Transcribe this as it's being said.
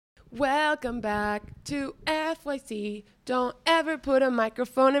Welcome back to FYC. Don't ever put a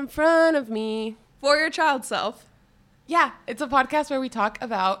microphone in front of me. For your child self. Yeah, it's a podcast where we talk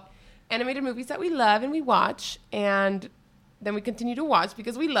about animated movies that we love and we watch, and then we continue to watch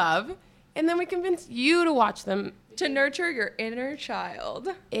because we love, and then we convince you to watch them. To nurture your inner child.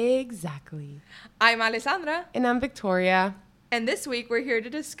 Exactly. I'm Alessandra. And I'm Victoria. And this week we're here to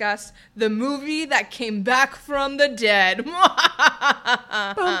discuss the movie that came back from the dead. Bum,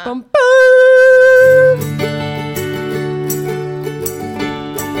 bum, bum.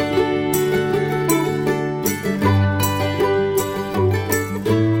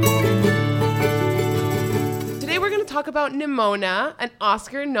 Today we're going to talk about Nimona, an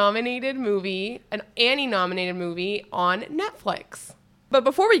Oscar-nominated movie, an Annie-nominated movie on Netflix. But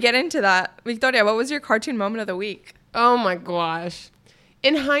before we get into that, Victoria, what was your cartoon moment of the week? Oh my gosh.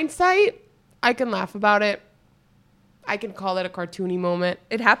 In hindsight, I can laugh about it. I can call it a cartoony moment.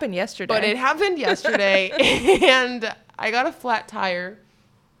 It happened yesterday. But it happened yesterday. And I got a flat tire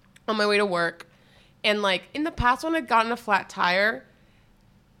on my way to work. And like in the past when I've gotten a flat tire,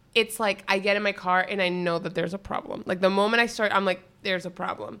 it's like I get in my car and I know that there's a problem. Like the moment I start, I'm like, there's a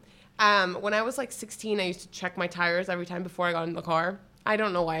problem. When I was like 16, I used to check my tires every time before I got in the car. I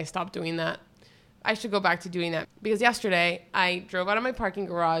don't know why I stopped doing that. I should go back to doing that. Because yesterday, I drove out of my parking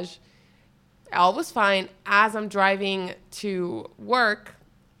garage. All was fine. As I'm driving to work,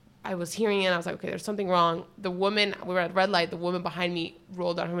 I was hearing it. And I was like, okay, there's something wrong. The woman, we were at a red light. The woman behind me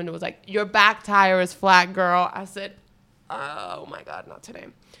rolled out her window and was like, your back tire is flat, girl. I said, oh my God, not today.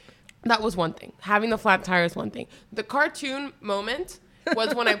 That was one thing. Having the flat tire is one thing. The cartoon moment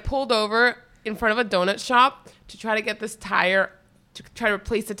was when I pulled over in front of a donut shop to try to get this tire, to try to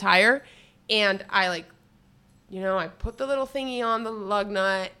replace the tire. And I I put the little thingy on the lug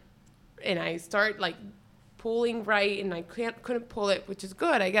nut and I start like pulling right and I couldn't pull it, which is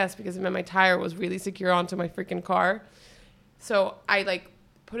good, I guess, because it meant my tire was really secure onto my freaking car. So I like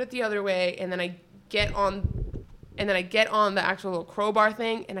put it the other way and then I get on the actual little crowbar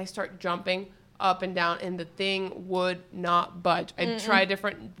thing and I start jumping up and down and the thing would not budge. I tried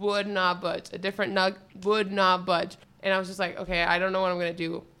different, would not budge. A different nug, would not budge. And I was just like, okay, I don't know what I'm going to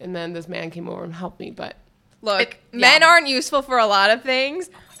do. And then this man came over and helped me. But look, men aren't useful for a lot of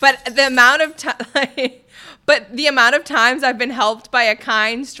things, but the amount of times I've been helped by a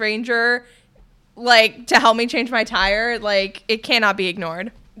kind stranger, like to help me change my tire, like it cannot be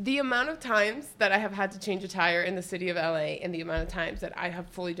ignored. The amount of times that I have had to change a tire in the city of LA and the amount of times that I have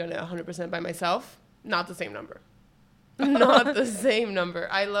fully done it 100% by myself, not the same number. Not the same number.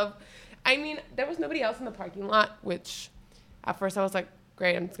 There was nobody else in the parking lot, which at first I was like,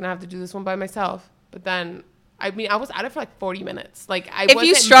 great, I'm just going to have to do this one by myself. But then, I was at it for like 40 minutes. If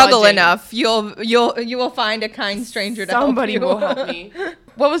you struggle enough, you will find a kind stranger to help you. Somebody will help me.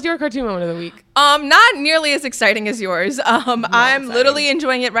 What was your cartoon moment of the week? Not nearly as exciting as yours. I'm exciting. literally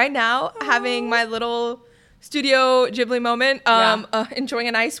enjoying it right now, having my little Studio Ghibli moment, enjoying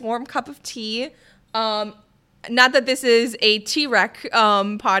a nice warm cup of tea. Not that this is a T-Rec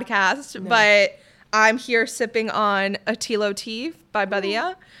podcast, but I'm here sipping on a Tilo tea by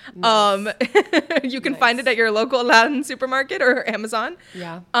Badia. Nice. You can find it at your local Latin supermarket or Amazon.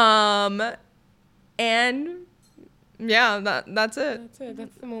 Yeah. And yeah, that's it. That's it.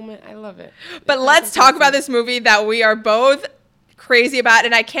 That's the moment. I love it. But let's talk about this movie that we are both crazy about,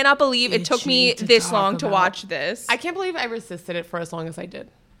 and I cannot believe it took me this long to watch this. I can't believe I resisted it for as long as I did.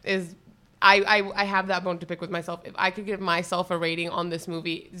 I have that bone to pick with myself. If I could give myself a rating on this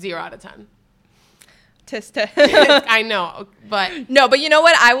movie, 0 out of 10. I know, but no, but you know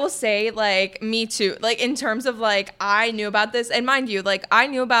what? I will say, like, me too. Like, in terms of like, I knew about this, and mind you, like, I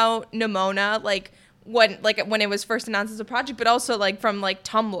knew about Nimona, like when it was first announced as a project, but also like from like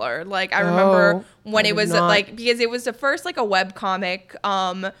Tumblr. Like, I remember when it was like, because it was the first like a web comic.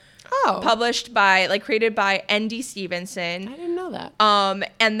 Published by, like, created by N.D. Stevenson. I didn't know that.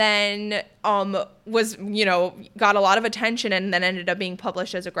 And then was, got a lot of attention and then ended up being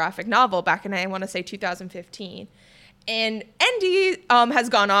published as a graphic novel back in, I want to say, 2015. And N.D. Has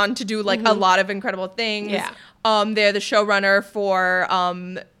gone on to do, like, a lot of incredible things. Yeah. They're the showrunner for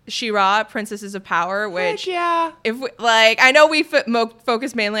She-Ra, Princesses of Power, which, I know we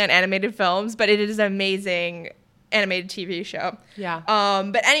focus mainly on animated films, but it is an amazing animated TV show. Yeah.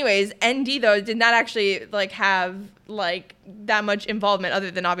 But anyways, ND though did not actually like have like that much involvement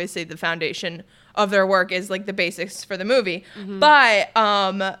other than obviously the foundation of their work is like the basics for the movie. Mm-hmm. But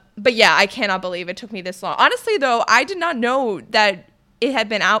yeah, I cannot believe it took me this long. Honestly though, I did not know that it had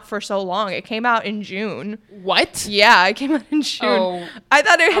been out for so long. It came out in June. What? Yeah, it came out in June. Oh. I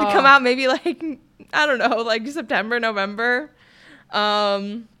thought it had come out maybe like, I don't know, like September, November.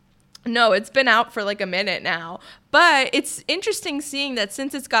 No, it's been out for like a minute now. But it's interesting seeing that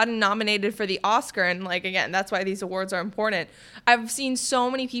since it's gotten nominated for the Oscar, and like, again, that's why these awards are important. I've seen so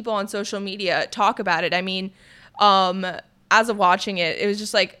many people on social media talk about it. I mean, as of watching it, it was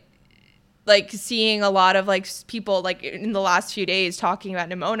just like seeing a lot of like people like in the last few days talking about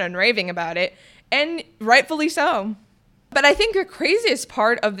Nimona and raving about it, and rightfully so. But I think the craziest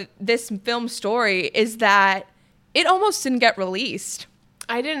part of this film story is that it almost didn't get released.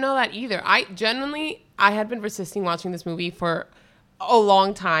 I didn't know that either. I had been resisting watching this movie for a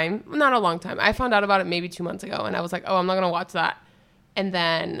long time. Not a long time. I found out about it maybe 2 months ago, and I was like, oh, I'm not going to watch that. And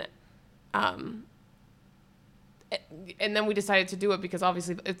then we decided to do it because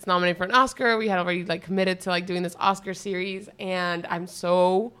obviously it's nominated for an Oscar. We had already like committed to like doing this Oscar series, and I'm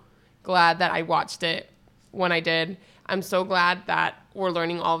so glad that I watched it when I did. I'm so glad that we're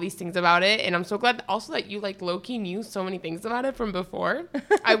learning all these things about it, and I'm so glad also that you like low-key knew so many things about it from before.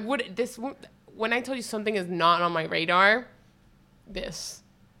 When I told you something is not on my radar, this.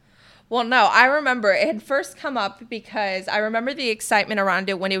 Well, no, I remember it had first come up because I remember the excitement around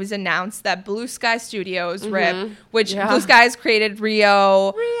it when it was announced that Blue Sky Studios, RIP, which Blue Skies created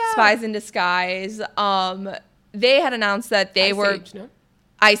Rio, Spies in Disguise. They had announced that they were Age, no?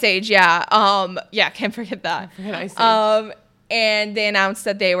 Ice Age, yeah. Can't forget that. Ice Age. And they announced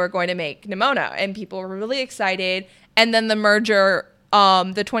that they were going to make Nimona, and people were really excited. And then the merger,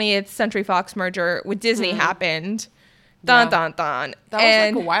 the 20th Century Fox merger with Disney happened. Dun. That was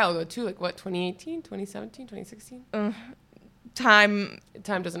like a while ago, too. Like, what, 2018, 2017, 2016? Time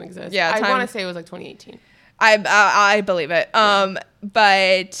doesn't exist. Yeah, I want to say it was like 2018. I believe it.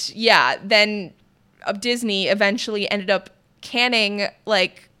 But, yeah, then Disney eventually ended up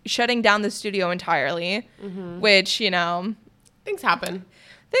shutting down the studio entirely, which, Things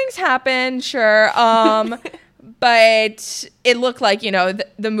happen. Sure. But it looked like,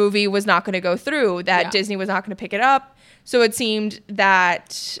 the movie was not going to go through, that Disney was not going to pick it up. So it seemed that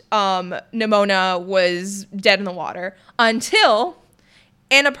Nimona was dead in the water until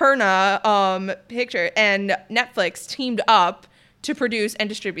Annapurna Picture and Netflix teamed up to produce and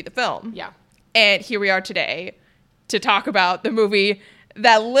distribute the film. Yeah. And here we are today to talk about the movie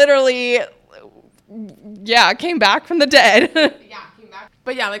that literally, came back from the dead. Came back.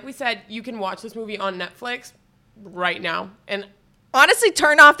 But yeah, like we said, you can watch this movie on Netflix right now. And honestly,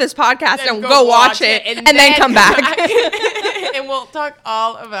 turn off this podcast and go watch it and then come back. And we'll talk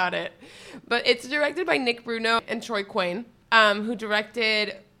all about it. But it's directed by Nick Bruno and Troy Quinn, who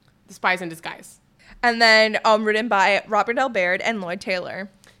directed The Spies in Disguise. And then written by Robert L. Baird and Lloyd Taylor.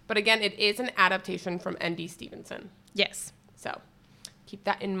 But again, it is an adaptation from N.D. Stevenson. Yes. So keep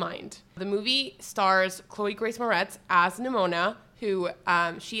that in mind. The movie stars Chloe Grace Moretz as Nimona, who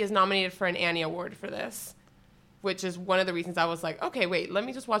she is nominated for an Annie Award for this, which is one of the reasons I was like, okay, wait, let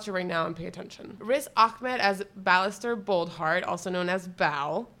me just watch it right now and pay attention. Riz Ahmed as Ballister Boldheart, also known as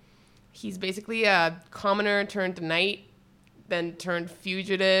Bal. He's basically a commoner turned knight, then turned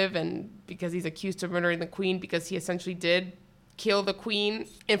fugitive, and because he's accused of murdering the queen, because he essentially did kill the queen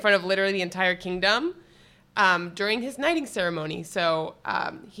in front of literally the entire kingdom during his knighting ceremony. So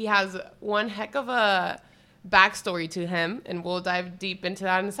he has one heck of a backstory to him, and we'll dive deep into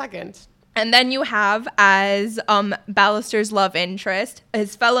that in a second. And then you have as Ballister's love interest,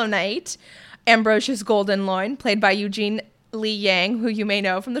 his fellow knight, Ambrosius Goldenloin, played by Eugene Lee Yang, who you may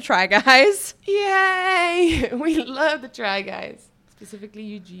know from the Try Guys. Yay! We love the Try Guys, specifically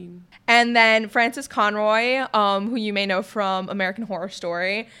Eugene. And then Francis Conroy, who you may know from American Horror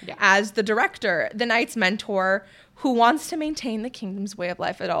Story, as the director, the knight's mentor, who wants to maintain the kingdom's way of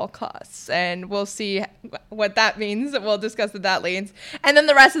life at all costs. And we'll see what that means. We'll discuss what that leads. And then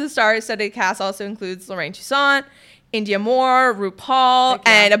the rest of the star-studded cast also includes Lorraine Toussaint, India Moore, RuPaul,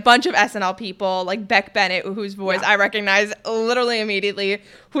 and a bunch of SNL people like Beck Bennett, whose voice I recognize literally immediately,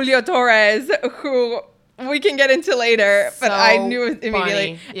 Julio Torres, who we can get into later, but I knew it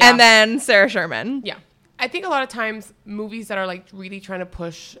immediately, and then Sarah Sherman. Yeah. I think a lot of times movies that are like really trying to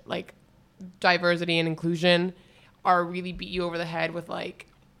push like diversity and inclusion are really beat you over the head with like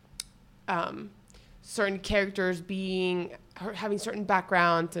certain characters having certain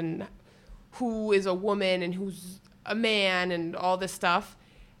backgrounds and who is a woman and who's a man and all this stuff.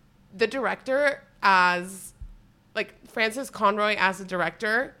 The director as like Frances Conroy as the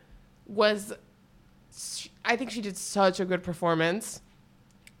director I think she did such a good performance.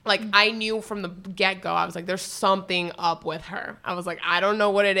 Like I knew from the get-go, I was like, there's something up with her. I was like, I don't know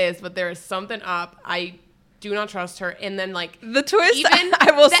what it is, but there is something up. I do not trust her. And then like the twist, even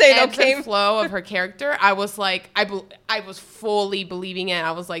I will say, the ebbs and flow of her character, I was like, I was fully believing it.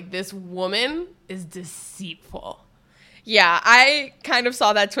 I was like, this woman is deceitful. Yeah, I kind of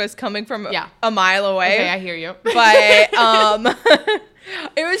saw that twist coming from a mile away. Okay, I hear you. But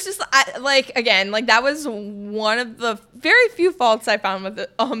it was just that was one of the very few faults I found with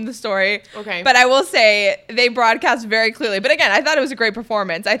the story. Okay. But I will say they broadcast very clearly. But again, I thought it was a great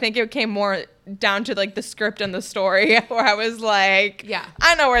performance. I think it came more down to like the script and the story where I was like, yeah,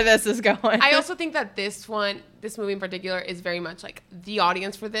 I know where this is going. I also think that this movie in particular is very much like the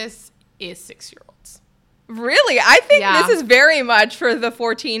audience for this is 6-year-olds. Really? I think this is very much for the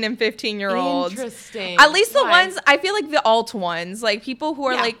 14 and 15-year-olds. Interesting. At least the ones, I feel like the alt ones, like people who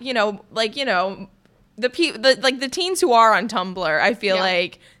are the teens who are on Tumblr. I feel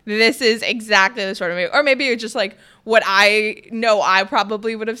like this is exactly the sort of movie. Or maybe it's just like what I know I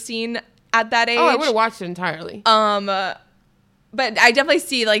probably would have seen at that age. Oh, I would have watched it entirely. But I definitely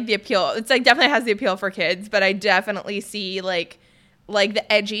see like the appeal. It's like definitely has the appeal for kids, but I definitely see like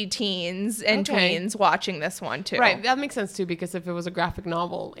the edgy teens and tweens watching this one too. Right, that makes sense too, because if it was a graphic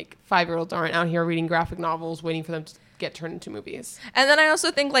novel, like 5-year-olds aren't out here reading graphic novels waiting for them to get turned into movies. And then I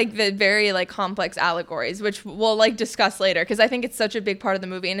also think like the very like complex allegories, which we'll like discuss later, because I think it's such a big part of the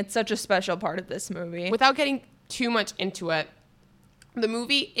movie and it's such a special part of this movie. Without getting too much into it, the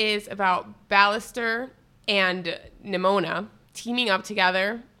movie is about Ballister and Nimona teaming up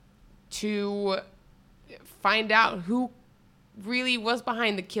together to find out who really was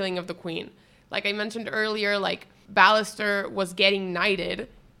behind the killing of the queen. Like I mentioned earlier, like Ballister was getting knighted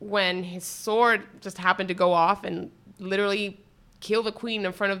when his sword just happened to go off and literally kill the queen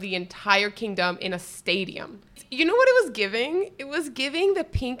in front of the entire kingdom in a stadium. You know what it was giving? It was giving the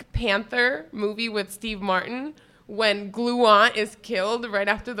Pink Panther movie with Steve Martin when Gluant is killed right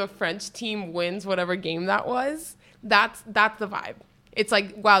after the French team wins whatever game that was. That's the vibe. It's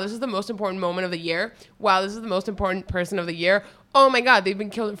like, wow, this is the most important moment of the year. Wow, this is the most important person of the year. Oh my God, they've been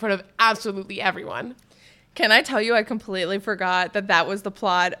killed in front of absolutely everyone. Can I tell you, I completely forgot that was the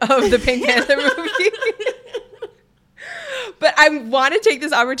plot of the Pink Panther movie. But I want to take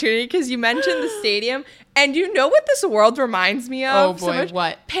this opportunity because you mentioned the stadium. And you know what this world reminds me of? Oh boy, so much?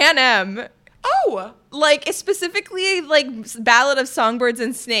 what? Pan Am. Oh! Like, specifically, like, Ballad of Songbirds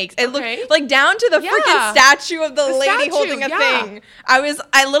and Snakes. It looked, like, down to the Yeah. freaking statue of the lady statue, holding a thing. I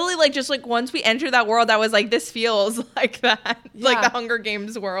literally, like, just, like, once we entered that world, I was like, this feels like that. Yeah. Like the Hunger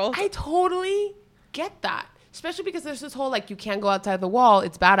Games world. I totally get that. Especially because there's this whole, like, you can't go outside the wall.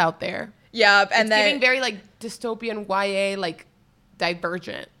 It's bad out there. Yeah, and it's then giving very, like, dystopian YA, like,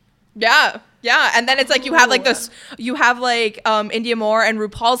 Divergent. Yeah. And then it's like you have like India Moore and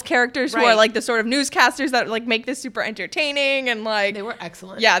RuPaul's characters who are like the sort of newscasters that like make this super entertaining, and like they were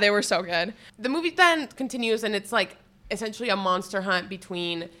excellent. Yeah, they were so good. The movie then continues, and it's like essentially a monster hunt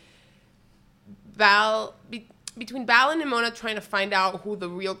between Val and Nimona trying to find out who the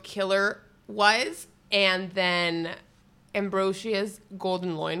real killer was, and then Ambrosia's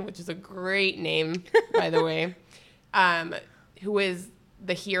Golden Loin, which is a great name, by the way, who is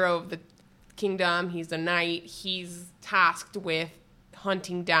the hero of the kingdom. He's a knight. He's tasked with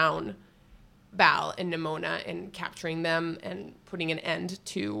hunting down Val and Nimona and capturing them and putting an end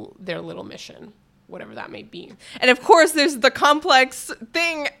to their little mission, whatever that may be. And of course, there's the complex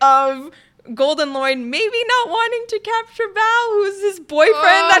thing of Golden Loin maybe not wanting to capture Val, who's his boyfriend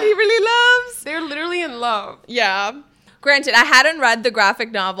that he really loves. They're literally in love. Yeah. Granted, I hadn't read the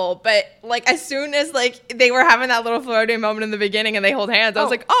graphic novel, but like as soon as like they were having that little flirting moment in the beginning and they hold hands, I was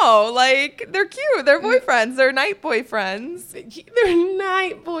like, oh, like they're cute. They're boyfriends. They're night boyfriends. They're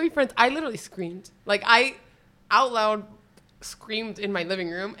night boyfriends. I literally screamed. Like I out loud screamed in my living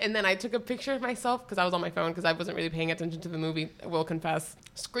room, and then I took a picture of myself because I was on my phone because I wasn't really paying attention to the movie, I will confess.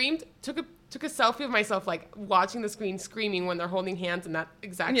 Screamed, took a selfie of myself like watching the screen screaming when they're holding hands in that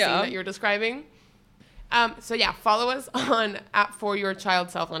exact scene that you're describing. So yeah, follow us on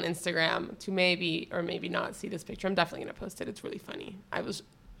 @foryourchildself on Instagram to maybe or maybe not see this picture. I'm definitely going to post it. It's really funny. I was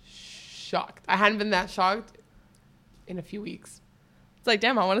shocked. I hadn't been that shocked in a few weeks. It's like,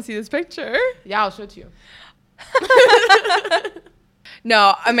 damn, I want to see this picture. Yeah, I'll show it to you.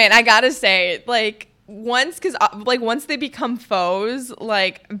 No, I mean, I got to say, like, once they become foes,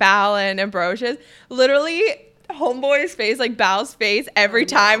 like Bal and Ambrosius, literally Homeboy's face, like Bal's face, every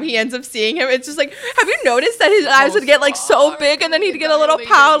time he ends up seeing him, it's just like, have you noticed that his eyes would get like so big and then he'd get a little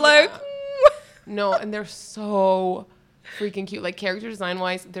pout, like no, and they're so freaking cute. Like character design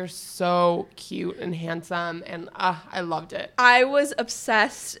wise, they're so cute and handsome, and I loved it. I was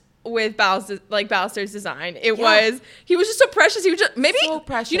obsessed with Ballister's design. He was just so precious. He was just maybe so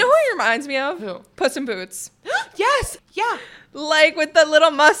precious. You know who he reminds me of? Who? Puss in Boots. Yes. Yeah. Like with the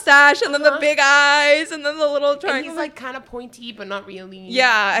little mustache and then the big eyes and then the little triangle. And he's like kind of pointy, but not really.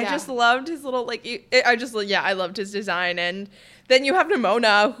 Yeah, I just loved his little like. I loved his design. And then you have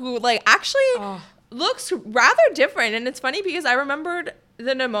Nimona, who like actually looks rather different. And it's funny because I remembered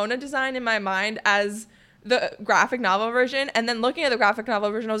the Nimona design in my mind as the graphic novel version, and then looking at the graphic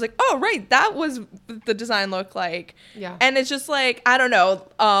novel version, I was like, oh right, that was the design looked like. Yeah. And it's just like, I don't know.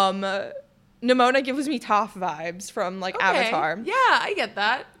 Nimona gives me Toph vibes from like Avatar. Yeah, I get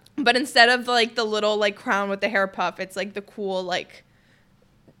that. But instead of like the little like crown with the hair puff, it's like the cool like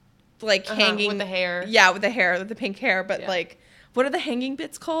hanging with the hair. Yeah, with the hair, with the pink hair. But like, what are the hanging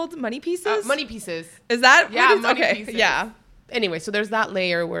bits called? Money pieces? Money pieces. Is that? Yeah, money pieces. Yeah. Anyway, so there's that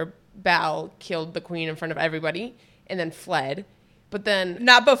layer where Bal killed the queen in front of everybody and then fled. But then...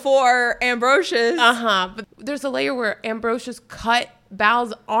 Not before Ambrosius. But there's a layer where Ambrosius cut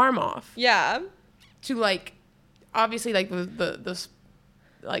Bal's arm off. Yeah. To like, obviously like the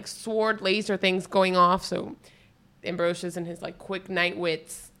like sword laser things going off. So Ambrosius and his like quick night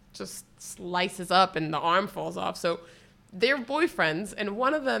wits just slices up and the arm falls off. So they're boyfriends, and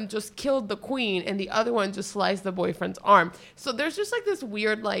one of them just killed the queen and the other one just sliced the boyfriend's arm. So there's just like this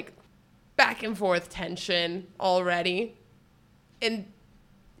weird like back and forth tension already. And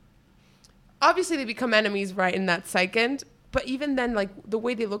obviously they become enemies right in that second. But even then, like the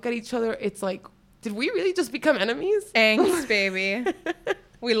way they look at each other, it's like, did we really just become enemies? Angst, baby.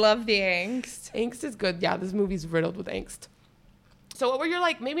 We love the angst. Angst is good. Yeah, this movie's riddled with angst. So what were your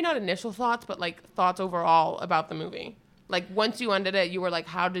like, maybe not initial thoughts, but like thoughts overall about the movie? Like once you ended it, you were like,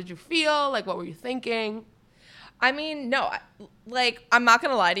 how did you feel? Like what were you thinking? I mean, no, like, I'm not going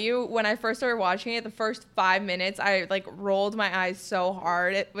to lie to you. When I first started watching it, the first 5 minutes, I, like, rolled my eyes so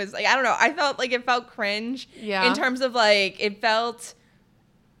hard. It was, like, I don't know. I felt like it felt cringe. Yeah. In terms of, like, it felt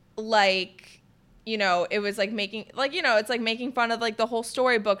like, you know, it was, like, making, like, you know, it's, like, making fun of, like, the whole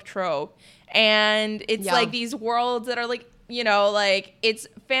storybook trope. And it's, like, these worlds that are, like, you know, like, it's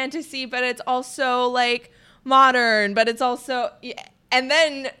fantasy, but it's also, like, modern, but it's also... And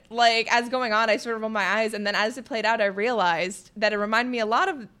then, like, as going on, I sort of rolled my eyes. And then as it played out, I realized that it reminded me a lot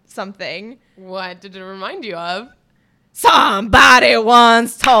of something. What did it remind you of? Somebody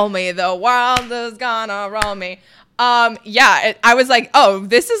once told me the world is gonna roll me. I was like, oh,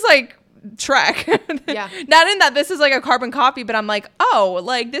 this is like Shrek. Yeah. Not in that this is like a carbon copy, but I'm like, oh,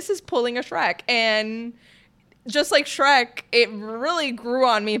 like this is pulling a Shrek. And just like Shrek, it really grew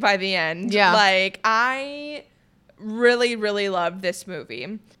on me by the end. Yeah. Like, I... really, really loved this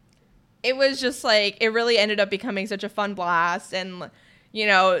movie. It was just like, it really ended up becoming such a fun blast. And, you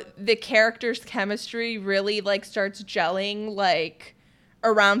know, the characters' chemistry really like starts gelling like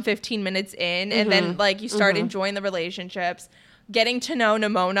around 15 minutes in. And then like you start enjoying the relationships, getting to know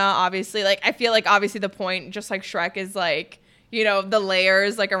Nimona, obviously. Like, I feel like obviously the point, just like Shrek, is like, you know, the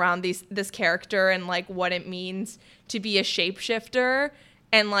layers like around this character and like what it means to be a shapeshifter.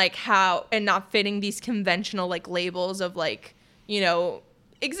 And, like, how, and not fitting these conventional, like, labels of, like, you know,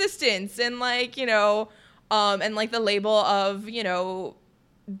 existence. And, like, you know, and, like, the label of, you know,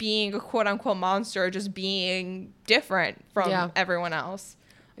 being a quote-unquote monster, just being different from everyone else.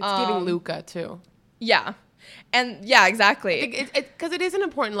 It's giving Luca, too. Yeah. And, yeah, exactly. Because it is an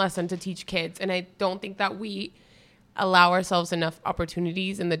important lesson to teach kids. And I don't think that we allow ourselves enough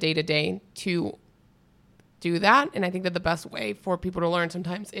opportunities in the day-to-day to do that. And I think that the best way for people to learn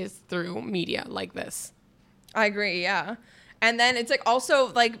sometimes is through media like this. I agree, yeah. And then it's like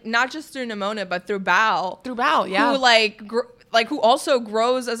also like not just through Nimona, but through Bal. Through Bal, yeah. Who like who also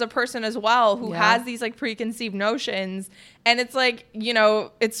grows as a person as well, who has these like preconceived notions. And it's like, you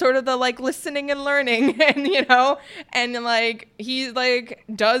know, it's sort of the like listening and learning and, you know, and like he like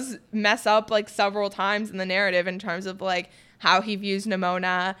does mess up like several times in the narrative in terms of like how he views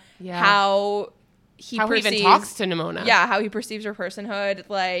Nimona, how he even talks to Nimona. Yeah, how he perceives her personhood,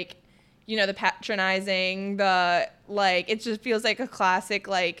 like, you know, the patronizing, the, like, it just feels like a classic,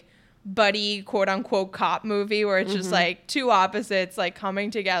 like, buddy, quote-unquote, cop movie where it's just, like, two opposites, like,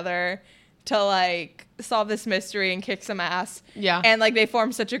 coming together to, like, solve this mystery and kick some ass. Yeah. And, like, they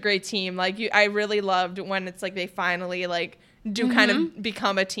form such a great team. Like, I really loved when it's, like, they finally, like, do kind of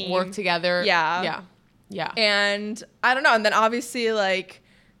become a team. Work together. Yeah. Yeah. Yeah. And, I don't know, and then obviously, like,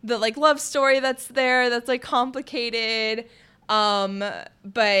 the like love story that's there, that's like complicated.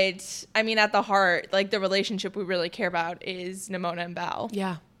 But I mean, at the heart, like the relationship we really care about is Nimona and Bal.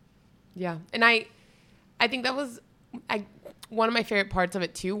 Yeah. Yeah. And I think that was one of my favorite parts of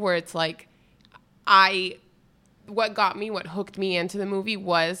it too, where it's like, what hooked me into the movie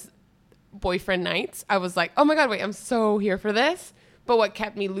was boyfriend nights. I was like, oh my God, wait, I'm so here for this. But what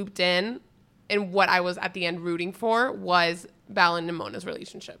kept me looped in And what I was at the end rooting for was Val and Nimona's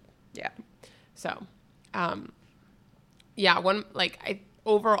relationship. Yeah. So,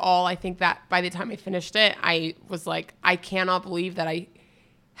 overall, I think that by the time I finished it, I was like, I cannot believe that I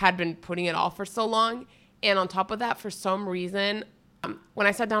had been putting it off for so long. And on top of that, for some reason, when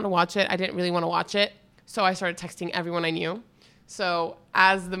I sat down to watch it, I didn't really want to watch it. So I started texting everyone I knew. So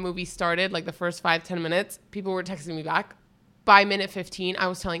as the movie started, like the first 5-10 minutes, people were texting me back. By minute 15, I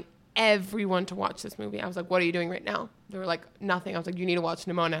was telling everyone to watch this movie. I was like, what are you doing right now? They were like, nothing. I was like, you need to watch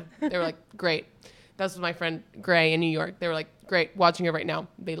Nimona. They were like, great. That was my friend Gray in New York. They were like, great, watching it right now.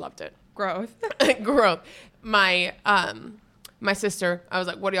 They loved it. Growth. Growth. My sister, I was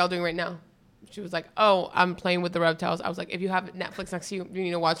like, what are y'all doing right now? She was like, oh, I'm playing with the reptiles. I was like, if you have Netflix next to you, you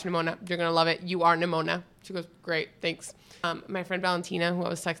need to watch Nimona. You're going to love it. You are Nimona. She goes, great, thanks. My friend Valentina, who I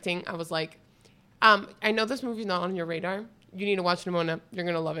was texting, I was like, I know this movie's not on your radar. You need to watch Nimona. You're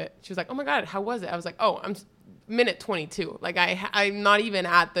going to love it. She was like, oh my God, how was it? I was like, oh, I'm minute 22. Like I'm not even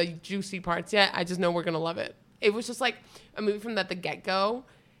at the juicy parts yet. I just know we're going to love it. It was just like a movie from the get-go.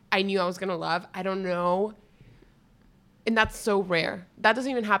 I knew I was going to love. I don't know. And that's so rare. That doesn't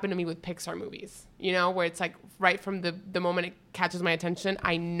even happen to me with Pixar movies, you know, where it's like right from the moment it catches my attention,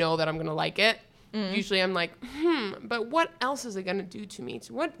 I know that I'm going to like it. Usually I'm like, but what else is it going to do to me?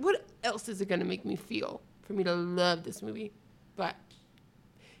 What else is it going to make me feel for me to love this movie? But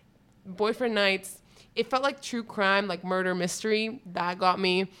Boyfriend Nights, it felt like true crime, like murder mystery. That got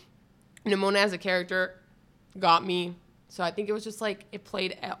me. Nimona as a character got me. So I think it was just like it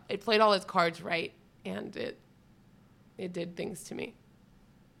played all its cards right, and it did things to me.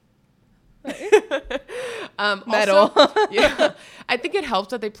 Metal. Also, yeah, I think it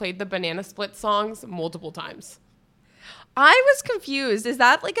helps that they played the Banana Split songs multiple times. I was confused. Is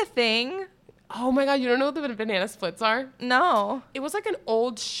that like a thing? Oh my God, you don't know what the Banana Splits are? No. It was like an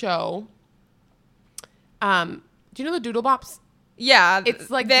old show. Do you know the Doodle Bops? Yeah. It's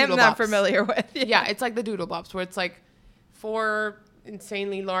like them Doodle not Bops. familiar with. Yeah, it's like the Doodle Bops, where it's like 4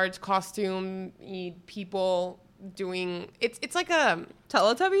 insanely large costume people doing it's like a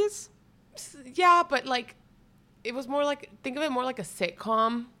Teletubbies? Yeah, but like it was more like, think of it more like a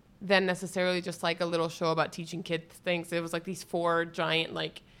sitcom than necessarily just like a little show about teaching kids things. It was like these 4 giant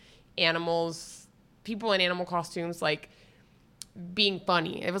like animals, people in animal costumes, like being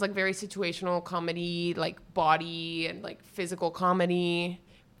funny. It was like very situational comedy, like body and like physical comedy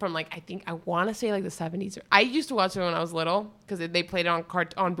from like, I want to say like the 70s. I used to watch it when I was little because they played it on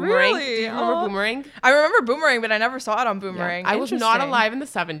Boomerang. Really? Do you remember Boomerang? I remember Boomerang, but I never saw it on Boomerang. Yeah. I was not alive in the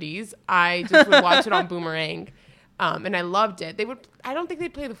 70s. I just would watch it on Boomerang. And I loved it. I don't think they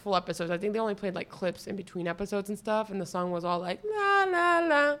played the full episodes. I think they only played like clips in between episodes and stuff. And the song was all like, la, la,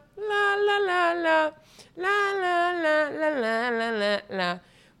 la, la, la, la, la, la, la, la, la, la, la, la.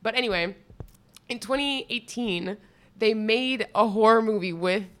 But anyway, in 2018, they made a horror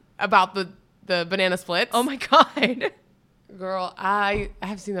movie about the Banana Splits. Oh my God. Girl, I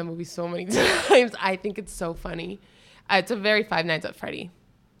have seen that movie so many times. I think it's so funny. It's a very Five Nights at Freddy.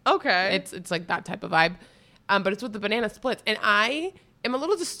 Okay. It's like that type of vibe. But it's with the Banana Splits. And I am a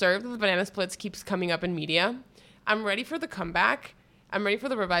little disturbed that the Banana Splits keeps coming up in media. I'm ready for the comeback. I'm ready for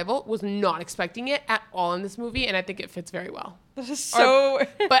the revival. Was not expecting it at all in this movie, and I think it fits very well. This is so...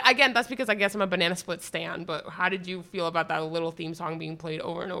 But again, that's because I guess I'm a Banana Split stan. But how did you feel about that little theme song being played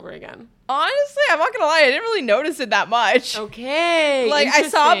over and over again? Honestly, I'm not gonna lie, I didn't really notice it that much. Okay. Like, I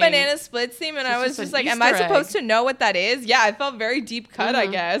saw a Banana Splits theme, and I was just like, am I supposed to know what that is? Yeah, I felt very deep cut, I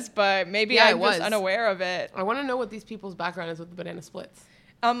guess, but maybe I'm just unaware of it. I want to know what these people's background is with the Banana Splits.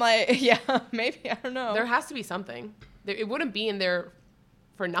 I'm like, yeah, maybe, I don't know. There has to be something. It wouldn't be in there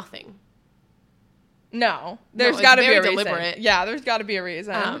for nothing. No, there's got to be a reason. Deliberate. Yeah, there's got to be a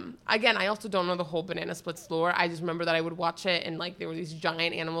reason. Again, I also don't know the whole Banana Splits lore. I just remember that I would watch it and like there were these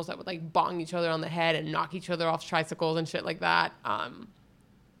giant animals that would like bong each other on the head and knock each other off tricycles and shit like that.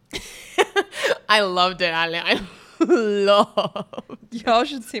 I loved it. I loved. Y'all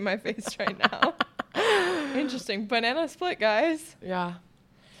should see my face right now. Interesting. Banana Split, guys. Yeah.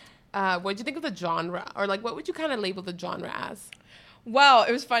 What did you think of the genre, or like what would you kind of label the genre as? Well,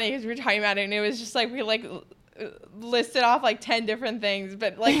 it was funny because we were talking about it, and it was just like we like listed off like 10 different things,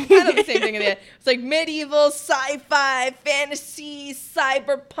 but like kind of the same thing in the end. It's like medieval, sci-fi, fantasy,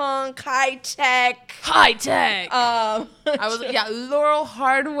 cyberpunk, high tech. I was Laurel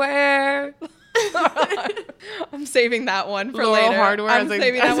Hardware. I'm saving that one for Laurel later. Hardware. I'm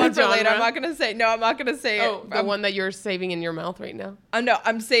saving that one for genre. later. I'm not gonna say. No, I'm not gonna say it. The one that you're saving in your mouth right now. No,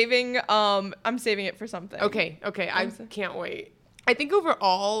 I'm saving. I'm saving it for something. Okay. I can't wait. I think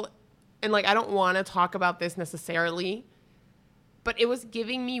overall, and like I don't want to talk about this necessarily, But it was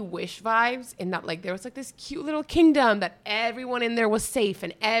giving me Wish vibes in that, like, there was, like, this cute little kingdom that everyone in there was safe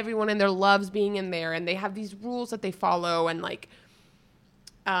and everyone in there loves being in there. And they have these rules that they follow. And, like,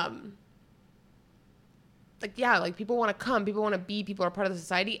 yeah, like, people want to come. People want to be. People are part of the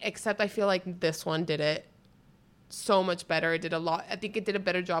society. Except I feel like this one did it so much better. It did a lot. I think it did a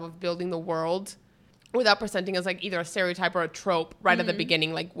better job of building the world without presenting as like either a stereotype or a trope right at the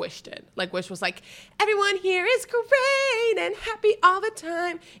beginning, like Wish did. Like Wish was like, everyone here is great and happy all the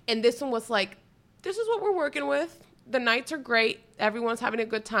time. And this one was like, this is what we're working with. The nights are great. Everyone's having a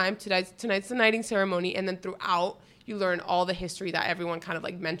good time. Tonight's the knighting ceremony. And then throughout, you learn all the history that everyone kind of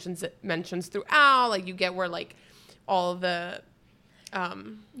like mentions throughout. Like you get where like all the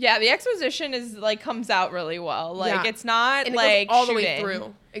yeah, the exposition is like comes out really well. Like it's not and like it goes all the way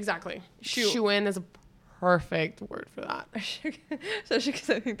through. Exactly. Shoe in is a perfect word for that. Especially because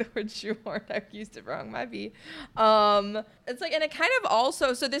I think the word shoehorn, I've used it wrong. Might be. It's like, and it kind of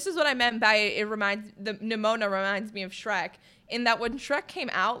also. So this is what I meant by Nimona reminds me of Shrek. In that when Shrek came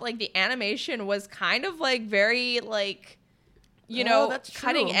out, like the animation was kind of like very like, you know, that's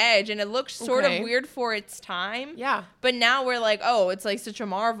cutting true. edge, and it looked sort of weird for its time. Yeah. But now we're like, oh, it's like such a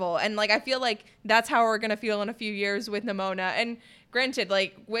marvel. And like, I feel like that's how we're going to feel in a few years with Nimona. And granted,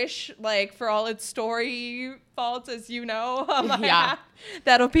 like, Wish, like, for all its story faults, as you know,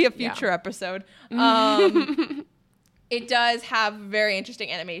 that'll be a future episode. It does have very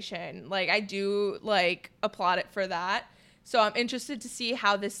interesting animation. Like, I do, like, applaud it for that. So I'm interested to see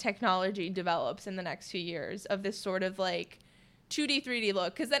how this technology develops in the next few years of this sort of, like, 2D, 3D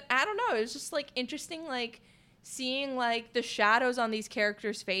look. Because then, I don't know, it was just, like, interesting, like, seeing, like, the shadows on these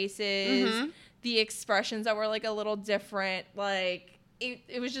characters' faces, the expressions that were, like, a little different. Like,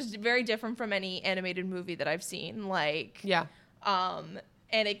 it was just very different from any animated movie that I've seen. Like, and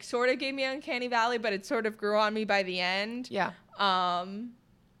it sort of gave me Uncanny Valley, but it sort of grew on me by the end. Yeah, I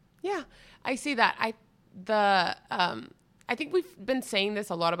see that. I think we've been saying this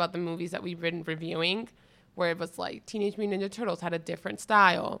a lot about the movies that we've been reviewing, where it was like Teenage Mutant Ninja Turtles had a different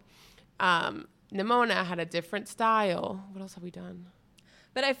style. Nimona had a different style. What else have we done?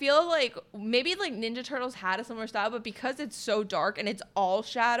 But I feel like maybe like Ninja Turtles had a similar style, but because it's so dark and it's all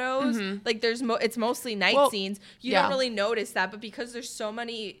shadows, like it's mostly night scenes, you don't really notice that. But because there's so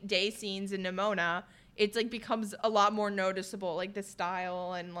many day scenes in Nimona, it's like becomes a lot more noticeable, like the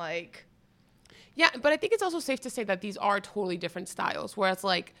style and like. Yeah, but I think it's also safe to say that these are totally different styles. Whereas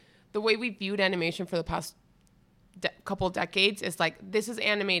like the way we viewed animation for the past couple decades is like, this is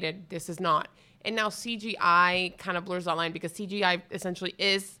animated, this is not. And now CGI kind of blurs that line because CGI essentially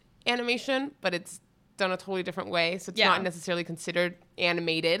is animation, but it's done a totally different way. So it's not necessarily considered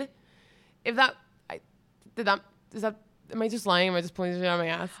animated. Am I just lying? Am I just pointing it out my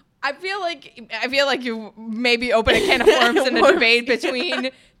ass? I feel like you maybe open a can of worms in a debate between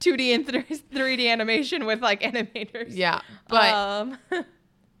 2D and 3D animation with like animators. Yeah, but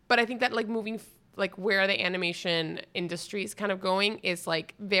but I think that like like where the animation industry is kind of going is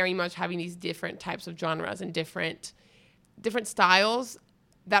like very much having these different types of genres and different styles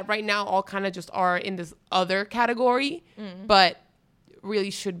that right now all kind of just are in this other category, but really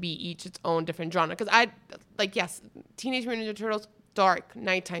should be each its own different genre. Because yes, Teenage Mutant Ninja Turtles, dark,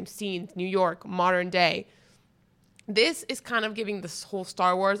 nighttime scenes, New York, modern day. This is kind of giving this whole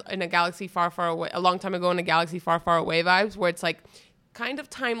Star Wars in a galaxy far, far away, a long time ago in a galaxy far, far away vibes, where it's like kind of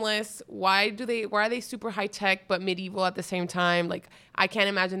timeless. Why are they super high tech but medieval at the same time? Like, I can't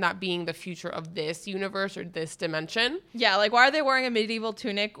imagine that being the future of this universe or this dimension. Yeah, like why are they wearing a medieval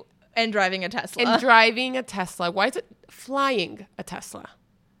tunic and driving a Tesla? Why is it flying a Tesla?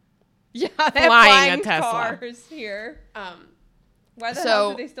 Yeah, they have flying cars here. Why the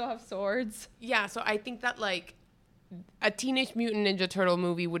hell do they still have swords? Yeah, so I think that like a Teenage Mutant Ninja Turtle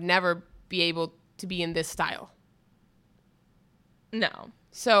movie would never be able to be in this style. No.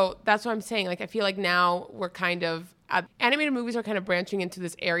 So that's what I'm saying. Like, I feel like now we're kind of animated movies are kind of branching into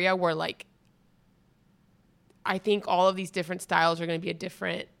this area where like I think all of these different styles are going to be a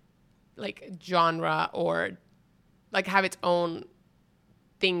different like genre or like have its own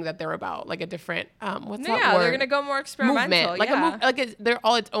thing that they're about, like a different that word? They're gonna go more experimental. Movement. They're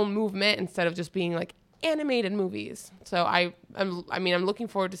all its own movement instead of just being like animated movies. So I'm looking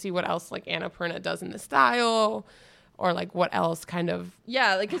forward to see what else like Annapurna does in the style, or like what else kind of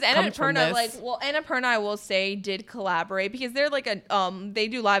because Annapurna I will say did collaborate because they're like they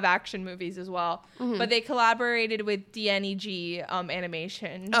do live action movies as well, but they collaborated with DNEG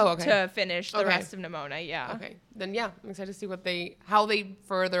animation to finish the rest of Nimona. Then I'm excited to see how they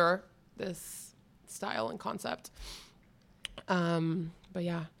further this style and concept. But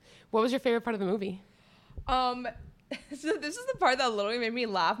yeah, what was your favorite part of the movie? So this is the part that literally made me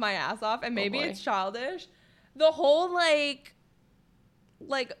laugh my ass off, and maybe it's childish. The whole like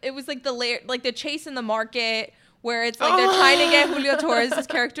it was like the chase in the market where it's like they're trying to get Julio Torres'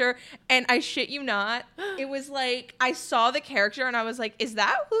 character, and I shit you not, it was like I saw the character and I was like, is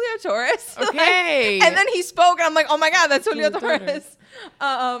that Julio Torres? Okay. Like, and then he spoke and I'm like, oh my god, that's Julio Torres.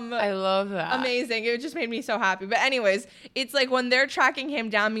 I love that. Amazing. It just made me so happy. But anyways, it's like when they're tracking him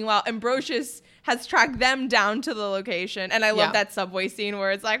down, meanwhile Ambrosius has tracked them down to the location, and I love that subway scene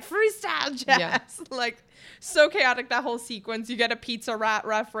where it's like freestyle jazz. Like, so chaotic, that whole sequence. You get a Pizza Rat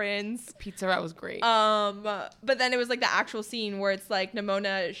reference. Pizza Rat was great. But then it was like the actual scene where it's like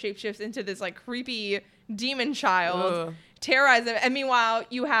Nimona shapeshifts into this like creepy demon child, terrorize him. And meanwhile,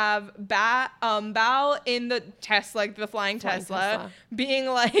 you have Bao in the Tesla, like the flying Tesla, being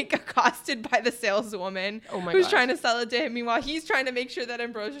like accosted by the saleswoman who's trying to sell it to him. Meanwhile, he's trying to make sure that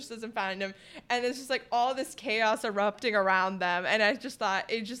Ambrosius doesn't find him. And it's just like all this chaos erupting around them. And I just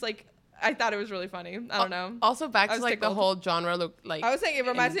thought I thought it was really funny. I don't know. Also, back to like the whole genre look, like I was saying, it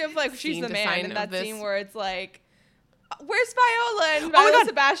reminds me of like She's the Man in that scene where it's like, where's Viola? And Viola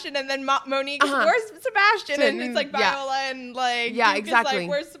Sebastian, and then Monique is, where's Sebastian? And it's like Viola and like Duke exactly. is like,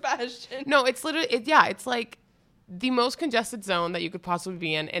 where's Sebastian? No, it's literally it's like the most congested zone that you could possibly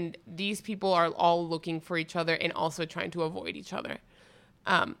be in, and these people are all looking for each other and also trying to avoid each other.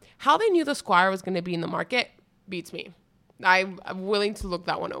 How they knew the Squire was going to be in the market beats me. I'm willing to look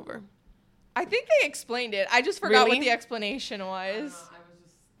that one over. I think they explained it. I just forgot what the explanation was.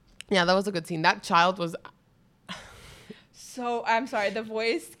 Yeah, that was a good scene. That child was... So, I'm sorry. The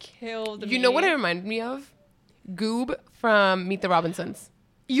voice killed me. You know what it reminded me of? Goob from Meet the Robinsons.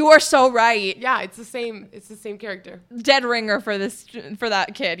 You are so right. Yeah, it's the same character. Dead ringer for that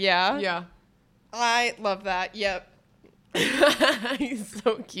kid, yeah. Yeah. I love that. Yep. He's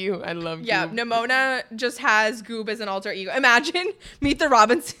so cute. I love Goob. Yeah, Nimona just has Goob as an alter ego. Imagine Meet the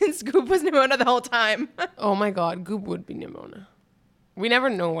Robinsons. Goob was Nimona the whole time. Oh my god, Goob would be Nimona. We never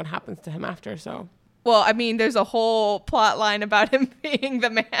know what happens to him after, so. Well, I mean, there's a whole plot line about him being the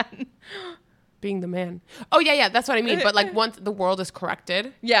man. Being the man. Oh, yeah, that's what I mean. But like once the world is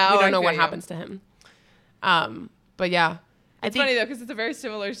corrected, we don't know what happens to him. But yeah. It's funny though, because it's a very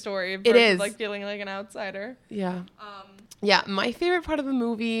similar story. It is. Like feeling like an outsider. Yeah. Yeah, my favorite part of the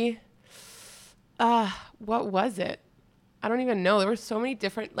movie, what was it? I don't even know. There were so many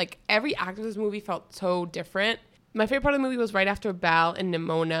different, like every act of this movie felt so different. My favorite part of the movie was right after Bao and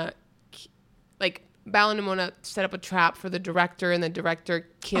Nimona, like Bao and Nimona set up a trap for the director, and the director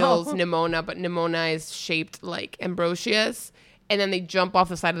kills Nimona, but Nimona is shaped like Ambrosius, and then they jump off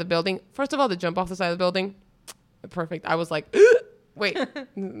the side of the building. First of all, they jump off the side of the building. Perfect. I was like, wait,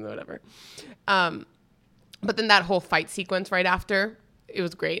 whatever. But then that whole fight sequence right after, it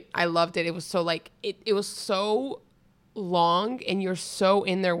was great. I loved it. It was so like, it was so long, and you're so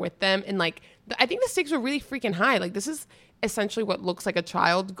in there with them. And like, I think the stakes were really freaking high. Like, this is essentially what looks like a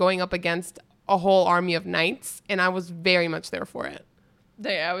child going up against a whole army of knights. And I was very much there for it.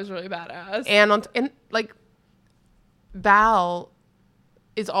 Yeah, it was really badass. And like, Bao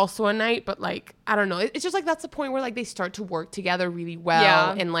is also a knight, but like, I don't know. It's just like, that's the point where like they start to work together really well.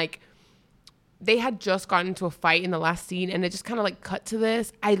 Yeah. And like, they had just gotten into a fight in the last scene, and it just kind of like cut to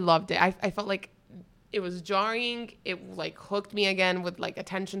this. I loved it. I felt like it was jarring. It like hooked me again with like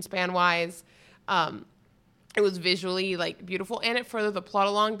attention span wise. It was visually like beautiful, and it furthered the plot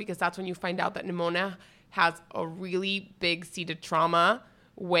along, because that's when you find out that Nimona has a really big seated trauma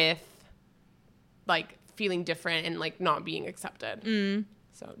with like feeling different and like not being accepted.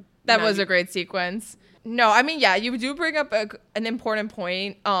 So that was a great sequence. No, I mean, yeah, you do bring up an important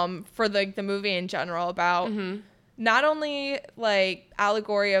point for like the movie in general about not only like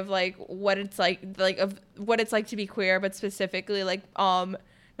allegory of like what it's like of what it's like to be queer, but specifically like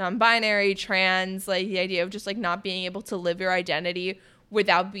non-binary, trans, like the idea of just like not being able to live your identity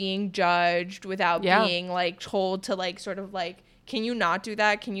without being judged, without being like told to like sort of like, can you not do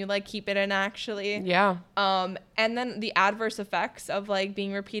that? Can you like keep it in actually? Yeah. And then the adverse effects of like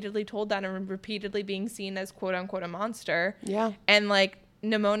being repeatedly told that and repeatedly being seen as quote unquote a monster. Yeah. And like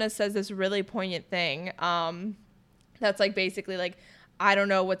Nimona says this really poignant thing. That's like basically like, I don't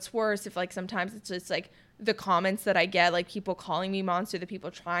know what's worse if like sometimes it's just like the comments that I get, like people calling me monster, the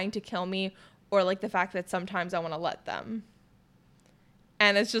people trying to kill me, or like the fact that sometimes I want to let them.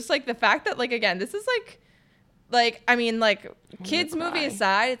 And it's just like the fact that like, again, this is like, I mean, like, kids movie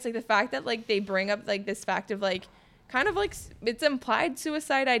aside, it's like the fact that like they bring up like this fact of like kind of like it's implied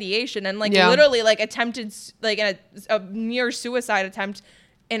suicide ideation, and like literally like attempted like a near suicide attempt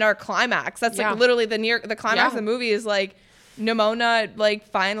in our climax. That's like literally the climax of the movie is like Nimona like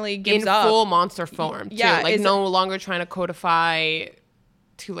finally gives in up. full monster form too. Yeah, Like no longer trying to codify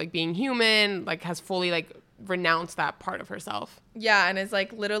to like being human, like has fully like renounced that part of herself. Yeah, and is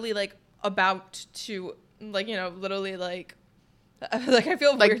like literally like about to like, you know, literally like I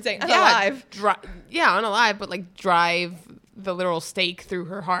feel like, weird saying unalive. Unalive, but like drive the literal stake through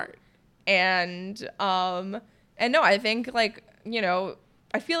her heart. And no, I think like, you know,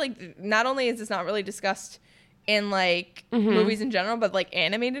 I feel like not only is this not really discussed in like movies in general, but like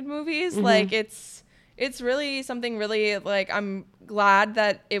animated movies, like it's really something really like I'm glad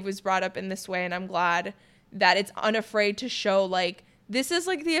that it was brought up in this way, and I'm glad that it's unafraid to show like this is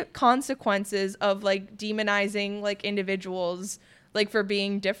like the consequences of like demonizing like individuals like for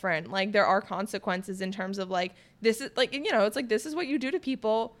being different. Like there are consequences in terms of like this is like, you know, it's like this is what you do to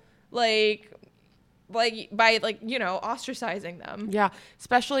people like by like, you know, ostracizing them. Yeah,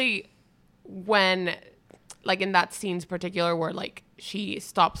 especially when like in that scene's particular where like she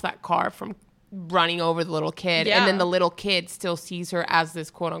stops that car from running over the little kid, and then the little kid still sees her as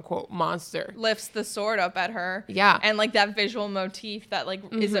this quote unquote monster, lifts the sword up at her, and like that visual motif that like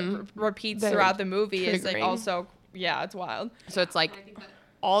repeats throughout the movie is like also it's wild. So it's like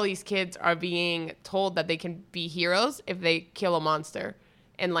all these kids are being told that they can be heroes if they kill a monster,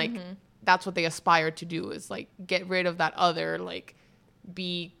 and like that's what they aspire to do, is like get rid of that other, like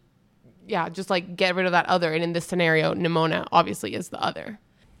just like get rid of that other. And in this scenario, Nimona obviously is the other.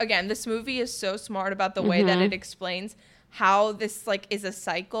 Again, this movie is so smart about the way that it explains how this like is a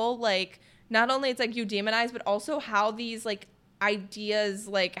cycle. Like not only it's like you demonize, but also how these like ideas,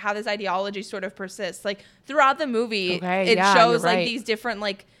 like how this ideology sort of persists. Like throughout the movie, it shows like these different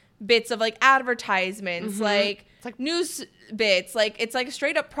like bits of like advertisements, like news bits, like it's like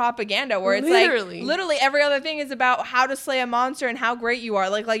straight up propaganda where it's like literally every other thing is about how to slay a monster and how great you are.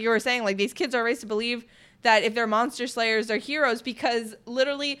 Like you were saying, like these kids are raised to believe that if they're monster slayers, they're heroes because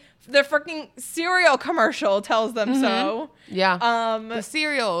literally the freaking cereal commercial tells them so. Yeah. The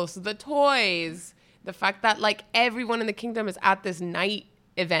cereals, the toys, the fact that like everyone in the kingdom is at this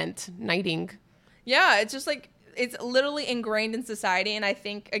knighting. Yeah, it's just like it's literally ingrained in society. And I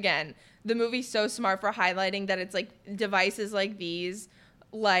think, again, the movie's so smart for highlighting that it's like devices like these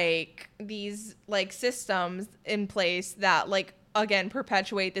systems in place that like, again,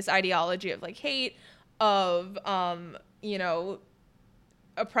 perpetuate this ideology of like hate, of, you know,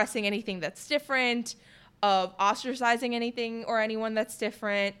 oppressing anything that's different, of ostracizing anything or anyone that's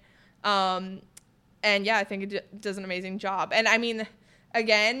different. And yeah, I think it does an amazing job. And I mean,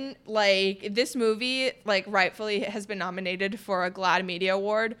 again, like this movie, like rightfully has been nominated for a GLAAD Media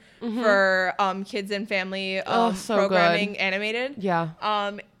Award for kids and family programming animated. Yeah.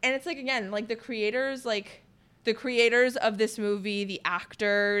 And it's like, again, like the creators of this movie, the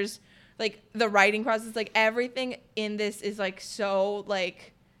actors, like the writing process, like everything in this is like so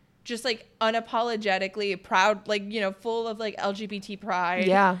like just like unapologetically proud, like, you know, full of like LGBT pride.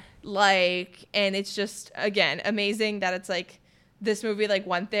 Yeah. Like, and it's just, again, amazing that it's like this movie like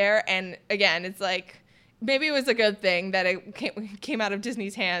went there. And again, it's like maybe it was a good thing that it came out of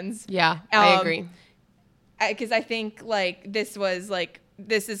Disney's hands. Yeah, I agree. Because I think like this is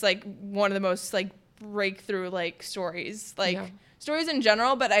like one of the most like breakthrough like stories, like stories in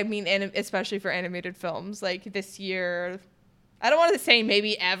general, but I mean, especially for animated films, like this year. I don't want to say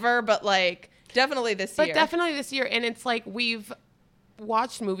maybe ever, but like definitely this year. But definitely this year. And it's like we've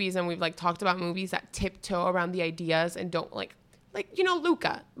watched movies and we've like talked about movies that tiptoe around the ideas and don't like, you know,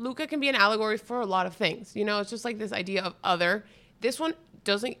 Luca can be an allegory for a lot of things. You know, it's just like this idea of other. This one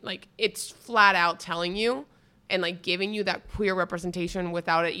doesn't, like, it's flat out telling you and like giving you that queer representation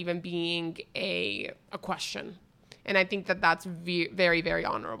without it even being a question. And I think that that's very, very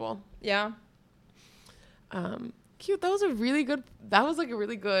honorable. Yeah. Cute. That was like a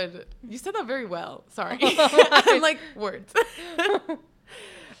really good, you said that very well. Sorry. I'm like, words.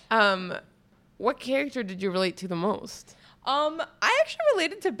 What character did you relate to the most? I actually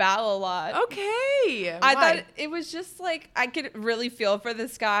related to Bal a lot. Okay. I thought it was just like, I could really feel for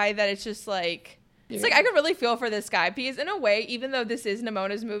this guy, that it's just like, it's like I could really feel for this guy because in a way, even though this is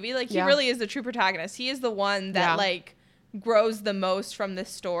Nimona's movie, like he really is the true protagonist. He is the one that like grows the most from this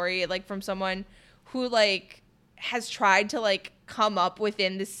story, like from someone who like has tried to like come up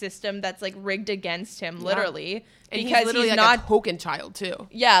within this system that's like rigged against him, literally. And because he's literally like not a token child too.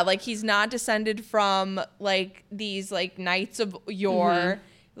 Yeah, like he's not descended from like these like knights of yore.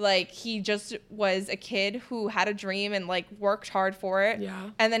 Like he just was a kid who had a dream and like worked hard for it. Yeah.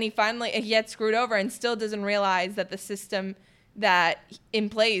 And then he gets screwed over and still doesn't realize that the system that in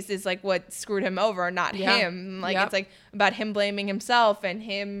place is like what screwed him over, not him. Like it's like about him blaming himself and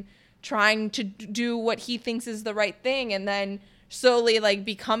him trying to do what he thinks is the right thing, and then slowly like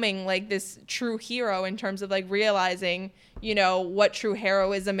becoming like this true hero in terms of like realizing, you know, what true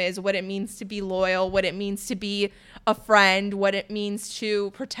heroism is, what it means to be loyal, what it means to be a friend, what it means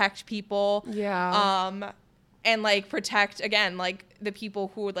to protect people. And like protect, again, like the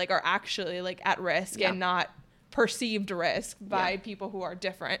people who like are actually like at risk and not perceived risk by people who are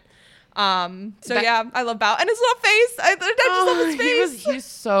different. I love Bao and his little face. I just love his face. He's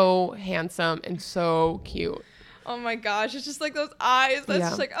so handsome and so cute. Oh my gosh, it's just like those eyes. That's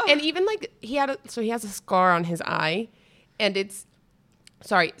just like, oh. And even like he has a scar on his eye, and it's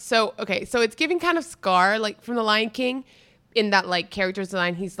so it's giving kind of Scar like from The Lion King, in that like character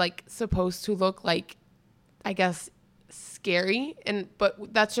design. He's like supposed to look like, I guess, scary,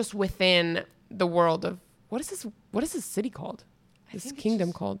 but that's just within the world of what is this city called? This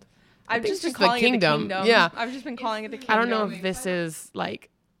kingdom called? I've just been calling it the kingdom. Yeah, I've just been calling it the kingdom. I don't know if this is like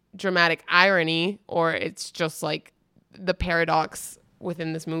dramatic irony or it's just like the paradox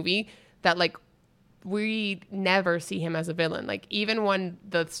within this movie that like we never see him as a villain. Like even when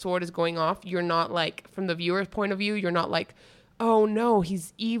the sword is going off, you're not like, from the viewer's point of view, you're not like, oh no,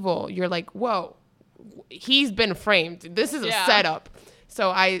 he's evil. You're like, whoa, he's been framed. This is a setup. So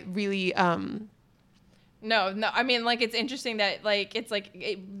I really No, I mean, like, it's interesting that, like, it's, like,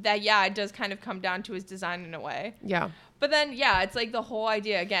 it does kind of come down to his design in a way. Yeah. But then, it's, like, the whole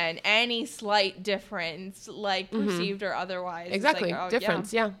idea, again, any slight difference, like, perceived or otherwise. Exactly. Like,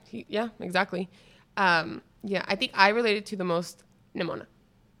 difference, yeah. Exactly. I think I related to the most Nimona.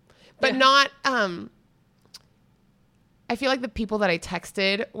 But not, I feel like the people that I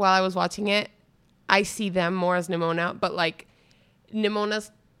texted while I was watching it, I see them more as Nimona, but, like, Nimona's,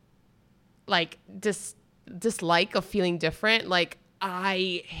 like, dislike of feeling different. Like,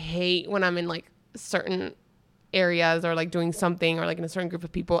 I hate when I'm in like certain areas or like doing something or like in a certain group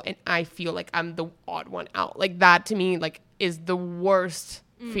of people and I feel like I'm the odd one out. Like that to me like is the worst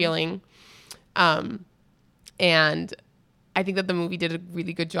feeling. And I think that the movie did a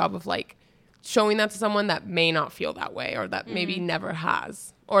really good job of like showing that to someone that may not feel that way or that maybe never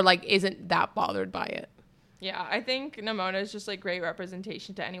has or like isn't that bothered by it. Yeah, I think Nimona is just like great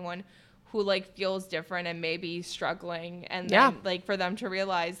representation to anyone who like feels different and maybe struggling, and then like for them to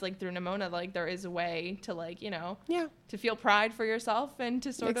realize like through Nimona like there is a way to like, you know, to feel pride for yourself and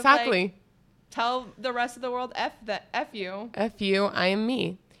to sort of like tell the rest of the world F you, I am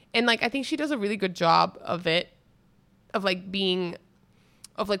me. And like I think she does a really good job of it, of like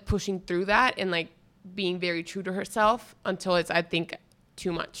pushing through that and like being very true to herself until it's, I think,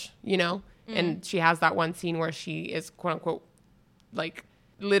 too much, you know. And she has that one scene where she is quote unquote like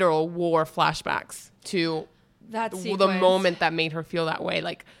literal war flashbacks to the moment that made her feel that way.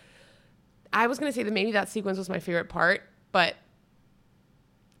 Like I was gonna say that maybe that sequence was my favorite part, but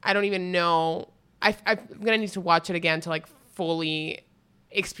I don't even know. I'm gonna need to watch it again to like fully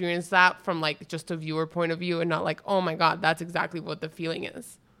experience that from like just a viewer point of view and not like, oh my god, that's exactly what the feeling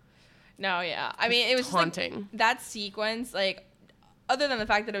is. No, I mean it was haunting. Just, like, that sequence, like other than the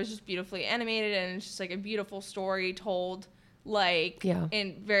fact that it was just beautifully animated and it's just like a beautiful story told like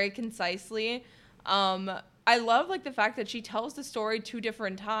in very concisely. I love like the fact that she tells the story 2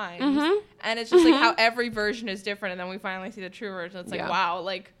 different times and it's just like how every version is different and then we finally see the true version. It's like wow,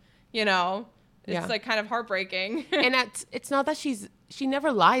 like, you know, it's like kind of heartbreaking. And it's not that she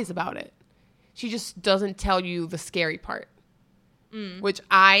never lies about it. She just doesn't tell you the scary part, which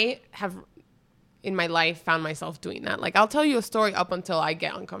I have in my life found myself doing that. Like I'll tell you a story up until I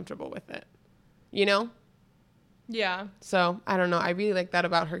get uncomfortable with it, you know? Yeah. So I don't know. I really like that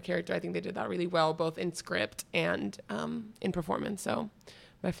about her character. I think they did that really well, both in script and in performance. So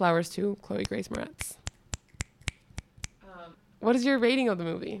my flowers to Chloe Grace Moretz. What is your rating of the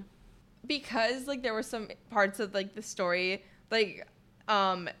movie? Because like there were some parts of like the story like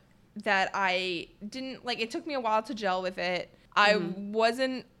that I didn't like. It took me a while to gel with it. I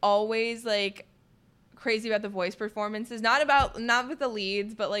wasn't always like crazy about the voice performances. Not with the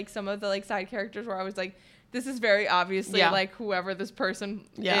leads, but like some of the like side characters where I was like, this is very obviously like whoever this person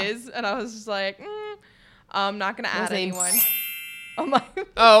is, and I was just like, I'm not gonna add anyone. Oh my!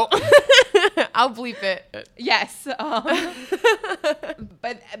 Oh, I'll bleep it. Yes.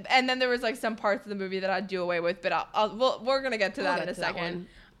 But and then there was like some parts of the movie that I'd do away with, but we're gonna get to that in a second.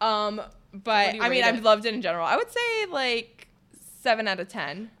 But I mean, I've loved it in general. I would say like 7 out of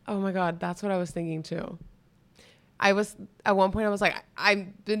 10. Oh my god, that's what I was thinking too. I was at one point I was like,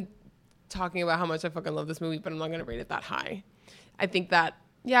 I've been talking about how much I fucking love this movie, but I'm not gonna rate it that high. I think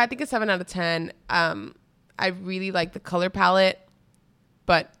it's 7 out of 10. I really like the color palette,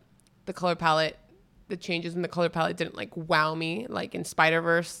 but the color palette the changes in the color palette didn't like wow me like in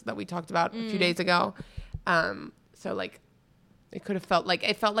Spider-Verse that we talked about a few days ago. So like it could have felt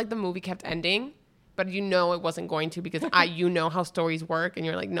like the movie kept ending, but you know it wasn't going to because you know how stories work and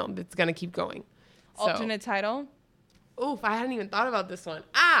you're like, no, it's gonna keep going. Alternate title? Oof, I hadn't even thought about this one.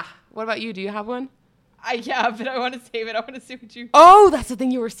 What about you? Do you have one? Yeah, but I want to save it. I want to see what you... Oh, that's the thing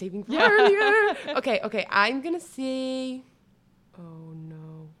you were saving for earlier. Okay. I'm going to say... Oh,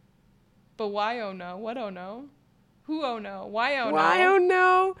 no. But why oh, no? What oh, no? Who oh, no? Why oh, no? Why oh,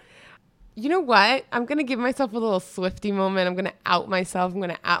 no? You know what? I'm going to give myself a little Swiftie moment. I'm going to out myself. I'm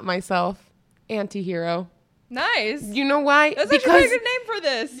going to out myself. Anti-hero. Nice. You know why? That's actually a good name for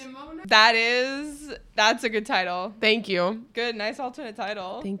this. Nimona? That's a good title. Thank you. Good, nice alternate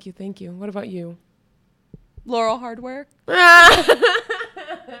title. Thank you. What about you? Laurel Hardware. I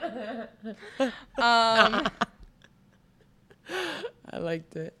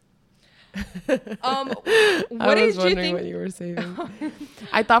liked it. What age do you think? What you were saving.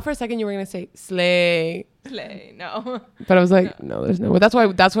 I thought for a second you were gonna say Slay. Slay, no. But I was like, no, there's no way. That's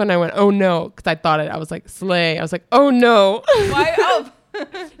when I went, oh no, because I thought it. I was like Slay. I was like, oh no. Why? Oh.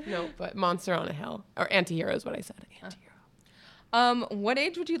 No, but Monster on a Hill or Anti-Hero is what I said. Anti-hero. What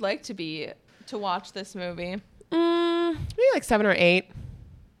age would you like to be to watch this movie? Maybe like 7 or 8.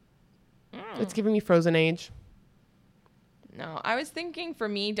 It's giving me Frozen age. No, I was thinking for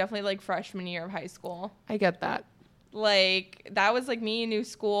me, definitely like freshman year of high school. I get that. Like, that was like me in new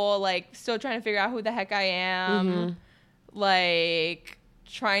school, like still trying to figure out who the heck I am. Like,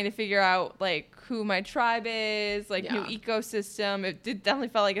 trying to figure out like who my tribe is, like new ecosystem. It definitely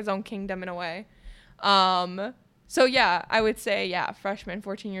felt like its own kingdom in a way. So yeah, I would say, freshman,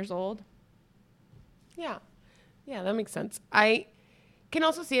 14 years old. Yeah, that makes sense. I can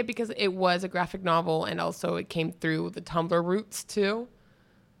also see it because it was a graphic novel and also it came through the Tumblr roots too.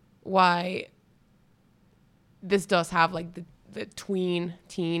 Why this does have like the teen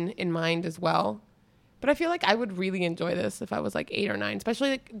in mind as well. But I feel like I would really enjoy this if I was like 8 or 9, especially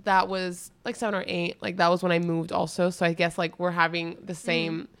like that was like 7 or 8. Like that was when I moved also. So I guess like we're having the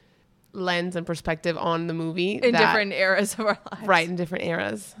same lens and perspective on the movie. In different eras of our lives. Right, in different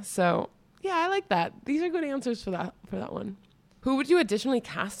eras. So yeah, I like that. These are good answers for that one. Who would you additionally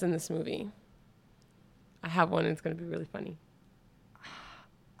cast in this movie? I have one and it's going to be really funny.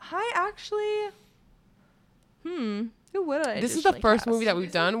 I actually... Who would I This is the first movie that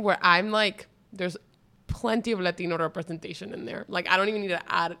we've done where I'm like, there's plenty of Latino representation in there. Like, I don't even need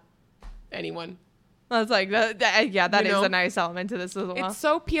to add anyone. I was like, that is a nice element to this as well. It's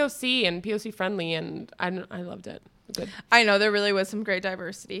so POC and POC friendly, and I loved it. Good. I know there really was some great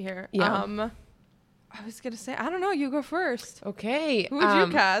diversity here. Yeah. I was gonna say, I don't know. You go first. Okay. Who would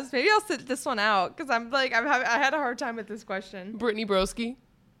you cast? Maybe I'll sit this one out because I'm like I had a hard time with this question. Brittany Broski.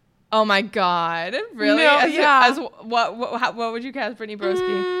 Oh my God! Really? No, What would you cast Brittany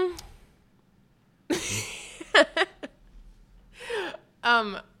Broski?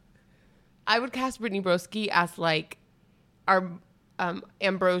 I would cast Brittany Broski as like our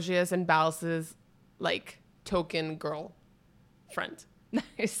Ambrosius and Ballas's like token girl friend.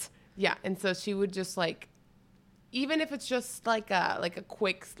 Nice. Yeah, and so she would just like, even if it's just like a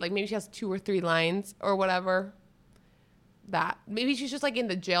quick, like maybe she has 2 or 3 lines or whatever. That maybe she's just like in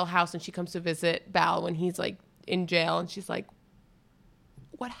the jailhouse and she comes to visit Bal when he's like in jail and she's like,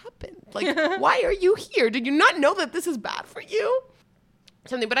 what happened? Like, why are you here? Did you not know that this is bad for you?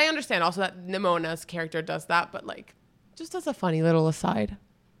 Something, but I understand also that Nimona's character does that, but like, just as a funny little aside,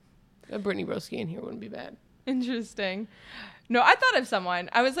 a Brittany Broski in here wouldn't be bad. Interesting. No, I thought of someone.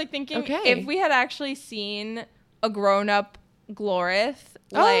 I was like thinking if we had actually seen a grown-up Glorith,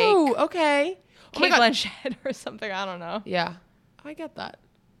 like okay, Kate Blanchett or something. I don't know. Yeah, I get that.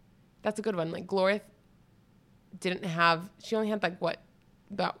 That's a good one. Like Glorith she only had like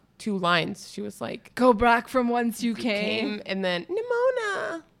about 2 lines. She was like, "Go back from whence you came," and then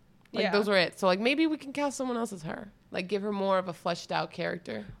Nimona. Like those were it. So like maybe we can cast someone else as her. Like give her more of a fleshed out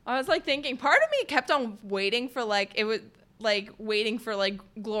character. I was like thinking, part of me kept on waiting for like Glorith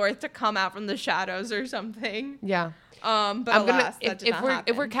to come out from the shadows or something. Yeah. But alas, that did not happen.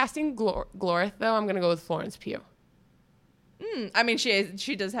 If we're casting Glorith though, I'm gonna go with Florence Pugh. I mean,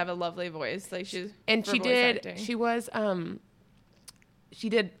 she does have a lovely voice. Like she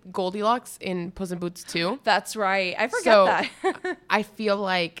did Goldilocks in Puss in Boots 2. That's right. I forget that. I feel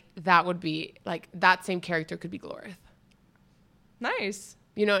like that would be like that same character could be Glorith. Nice.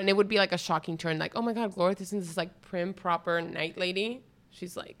 You know, and it would be like a shocking turn. Like, oh my God, Glorith isn't this like prim, proper night lady.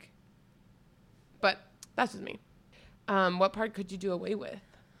 She's like, but that's just me. What part could you do away with?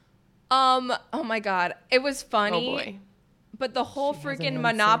 Oh my God. It was funny. Oh boy. But the whole freaking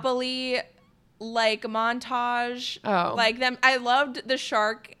Monopoly like montage. Oh. Like them. I loved the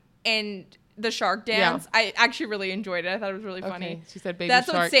shark and the shark dance. Yeah. I actually really enjoyed it. I thought it was really funny. Okay. She said baby That's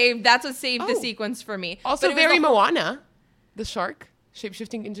shark. What saved the Oh. sequence for me. Also But it was very the whole- Moana. The shark.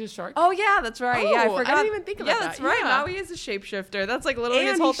 Shape-shifting into a shark. Oh yeah, that's right. Yeah, I Oh, I forgot. didn't even think about Yeah, that. that's right. Yeah. Maui is a shapeshifter. That's like literally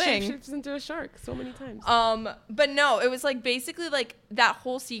and his whole he thing. shapeshifts into a shark so many times. But no, it was like basically like that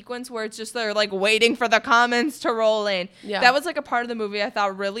whole sequence where it's just they're like waiting for the comments to roll in. Yeah. That was like a part of the movie I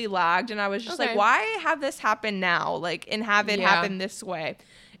thought really lagged, and I was just like, Okay. why have this happen now? Like, and have it happen this way?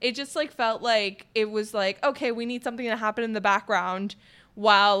 It just like felt like it was like, okay, we need something to happen in the background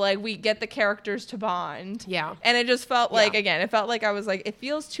while like we get the characters to bond. Yeah. And it just felt like, Yeah. again, it felt like I was like, it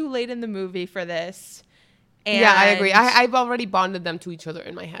feels too late in the movie for this. And yeah, I agree. I've already bonded them to each other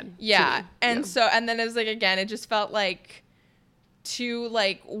in my head. yeah. To me. And Yeah. so, and then it was like, again, it just felt like to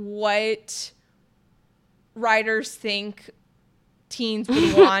like what writers think teens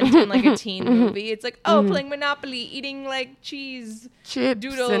would want in like a teen movie. It's like, oh, playing Monopoly, eating like cheese Chips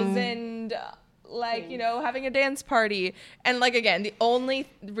doodles and like, you know, having a dance party. And like, again, the only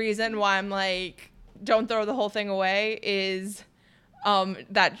reason why I'm like, don't throw the whole thing away is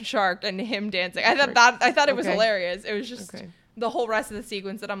that shark and him dancing. I thought it was Okay. hilarious. It was just Okay. the whole rest of the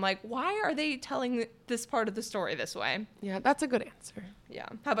sequence that I'm like, why are they telling this part of the story this way? Yeah, that's a good answer. Yeah.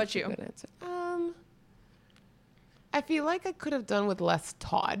 How about you? Good answer. I feel like I could have done with less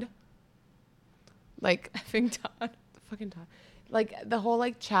Todd. Like Effing Todd. fucking Todd. Like the whole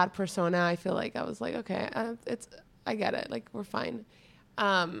like Chad persona. I feel like I was like, okay, I get it. Like we're fine.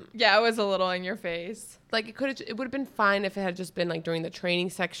 Yeah, it was a little in your face. Like it would have been fine if it had just been like during the training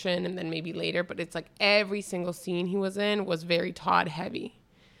section and then maybe later. But it's like every single scene he was in was very Todd heavy.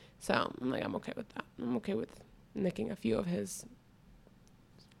 So I'm like, I'm okay with that. I'm okay with nicking a few of his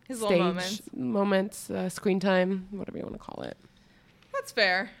little moments, screen time, whatever you want to call it. That's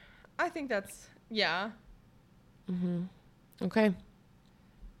fair. I think that's, yeah. Okay.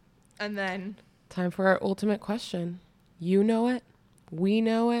 And then, Time for our ultimate question. You know it. We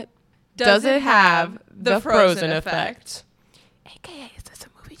know it. does it have the Frozen effect? AKA, is this a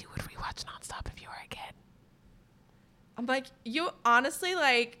movie you would rewatch nonstop if you were a kid? I'm like, you honestly,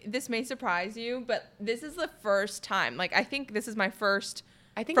 like, this may surprise you, but this is the first time. Like, I think this is my first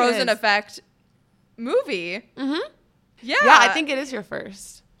I think Frozen it is. effect movie. Mm-hmm. Yeah. Yeah, I think it is your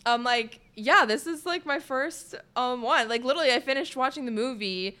first. I'm like, yeah, this is like my first one. Like, literally, I finished watching the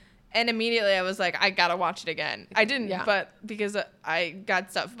movie and immediately I was like, I gotta watch it again. I didn't, Yeah. but because I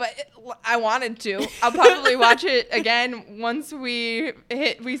got stuff, but I wanted to. I'll probably watch it again once we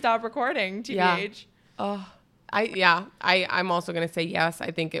stop recording. TBH. Yeah. I'm also gonna say yes.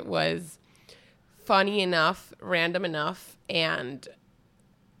 I think it was funny enough, random enough, and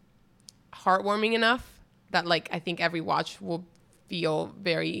heartwarming enough that like I think every watch will feel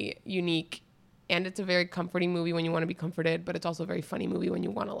very unique. And it's a very comforting movie when you want to be comforted, but it's also a very funny movie when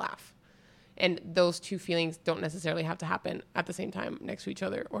you want to laugh. And those two feelings don't necessarily have to happen at the same time next to each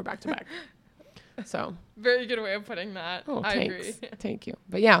other or back to back. So Very good way of putting that. oh, I thanks. agree. Thank you.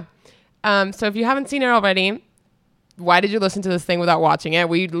 But yeah. So if you haven't seen it already, why did you listen to this thing without watching it?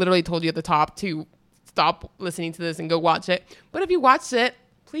 We literally told you at the top to stop listening to this and go watch it. But if you watched it,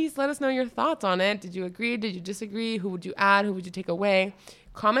 please let us know your thoughts on it. Did you agree? Did you disagree? Who would you add? Who would you take away?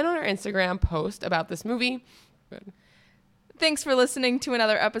 Comment on our Instagram post about this movie. Good. Thanks for listening to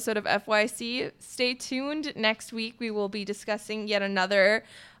another episode of FYC. Stay tuned. Next week, we will be discussing yet another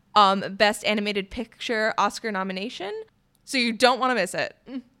Best Animated Picture Oscar nomination. So you don't want to miss it.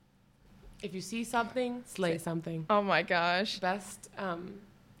 If you see something, slay something. Oh my gosh. Best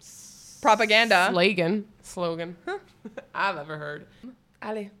Propaganda. slogan I've ever heard.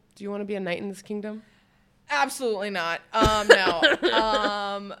 Ali, do you want to be a knight in this kingdom? Absolutely not. No.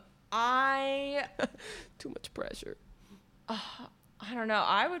 Too much pressure. I don't know.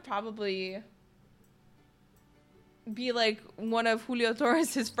 I would probably be like one of Julio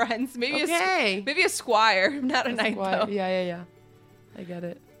Torres' friends. Maybe maybe a squire, not a knight though. Yeah. I get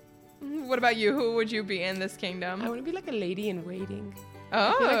it. What about you? Who would you be in this kingdom? I want to be like a lady in waiting. Oh.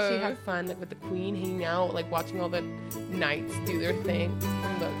 I feel like she'd have fun, like with the queen hanging out, like watching all the knights do their thing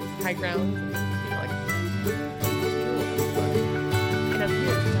from the high ground.